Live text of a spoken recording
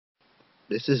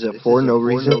This is a For No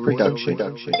Reason production.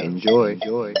 Enjoy.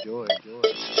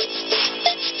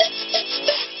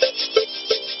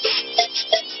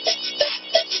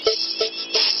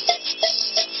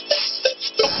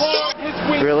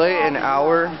 Really? An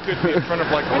hour? Could be in front of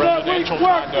like a residential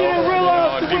condo.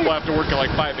 People have to work at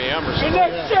like 5 a.m. or something.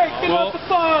 Well,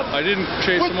 I didn't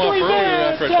chase him off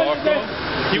earlier after I talked to him.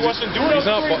 He wasn't doing it.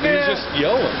 He's just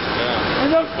yelling. Yeah.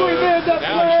 And those three men up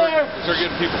there. They're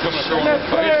getting people coming up throwing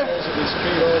fights at this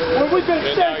case. Well, we've been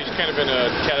and now he's kind of in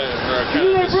a kind of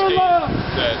state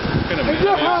that kind of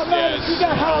managed you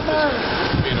got hot man.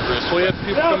 Being a risk. Well, you have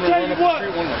people coming around up the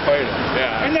street wanting to fight him.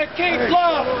 Yeah. And that King's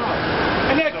love.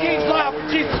 And that King's love for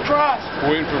Jesus Christ.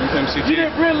 Waiting for MCT. You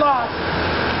didn't realize.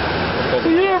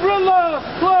 You didn't realize,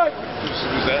 look.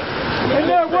 Who's that?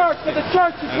 And their work, that the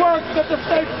church's work, that the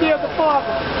safety of the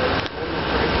Father.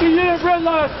 You didn't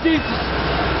realize Jesus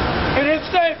and His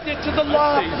safety to the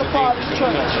life of the Father's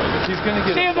church. He's going to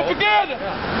get see in the beginning.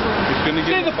 He's going to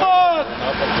get see the Father.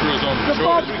 Through his own the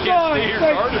Father's Son. I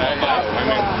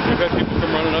mean, we've had people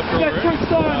come running up here. That true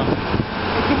Son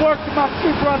is the work of my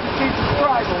true brother Jesus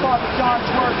Christ, Father John's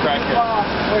work in His life.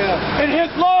 And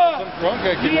His love.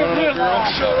 You didn't realize.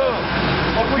 Shut up.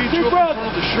 I'll beat you up in front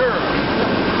of the sheriff.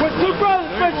 When two brothers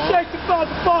been shaken by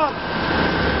the Father,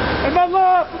 and my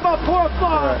love for my poor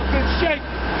father has been shaken.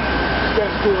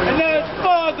 And that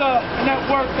Father, and that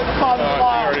work of the Father's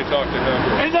love. I already talked to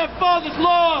him. And that Father's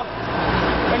love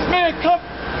has been come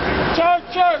to our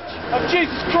church of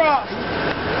Jesus Christ.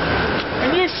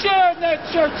 And you're sharing that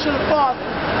church to the Father.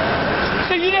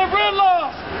 So you didn't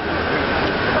realize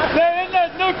that in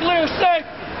that nuclear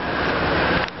safety,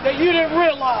 that you didn't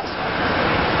realize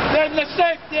that in the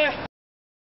safety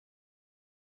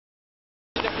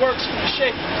that works in the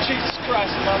shape of Jesus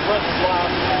Christ in my brother's life.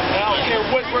 And I don't care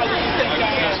what brother you think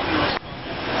I am.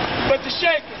 But the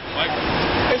shaking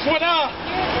is when I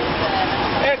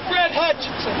and Fred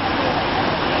Hutchinson.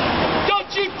 Don't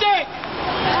you think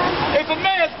if a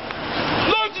man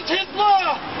loses his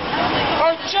life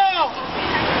or a child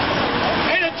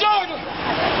and a daughter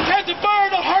has a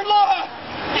burden on her life,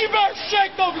 you better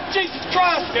shake over Jesus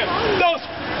Christ. Those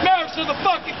members of the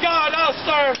fucking God I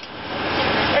serve.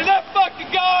 And that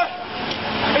fucking God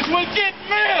is what getting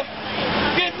men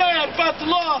get mad about the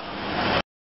law.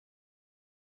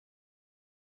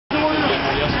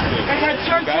 And that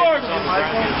church work,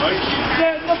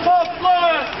 setting the false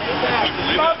blood,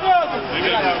 my brother.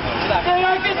 And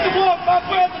I get to walk my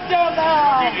brother down the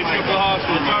aisle.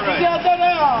 Down that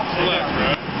aisle.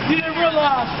 You didn't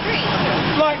realize,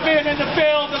 like being in the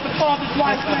field of the Father's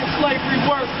life and slavery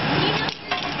work.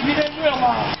 You didn't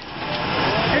realize.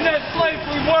 In that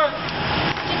slavery work,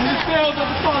 in the field of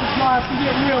the Father's life, you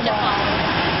didn't realize.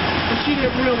 And she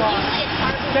didn't realize.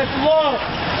 That's love.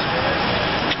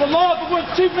 The love of which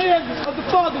two men of the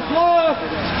Father's love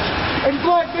and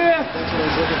black man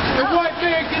and white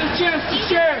man get a chance to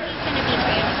share.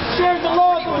 Share the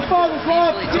love of the Father's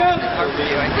love together.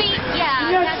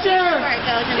 That's share. where it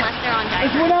goes unless they're on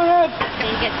It's when I have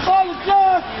Father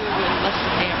John,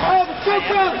 I have a true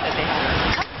brother.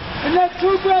 And that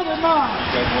true brother of mine,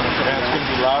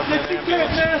 that you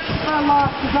can't mess with my life,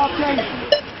 because I'll tell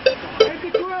you.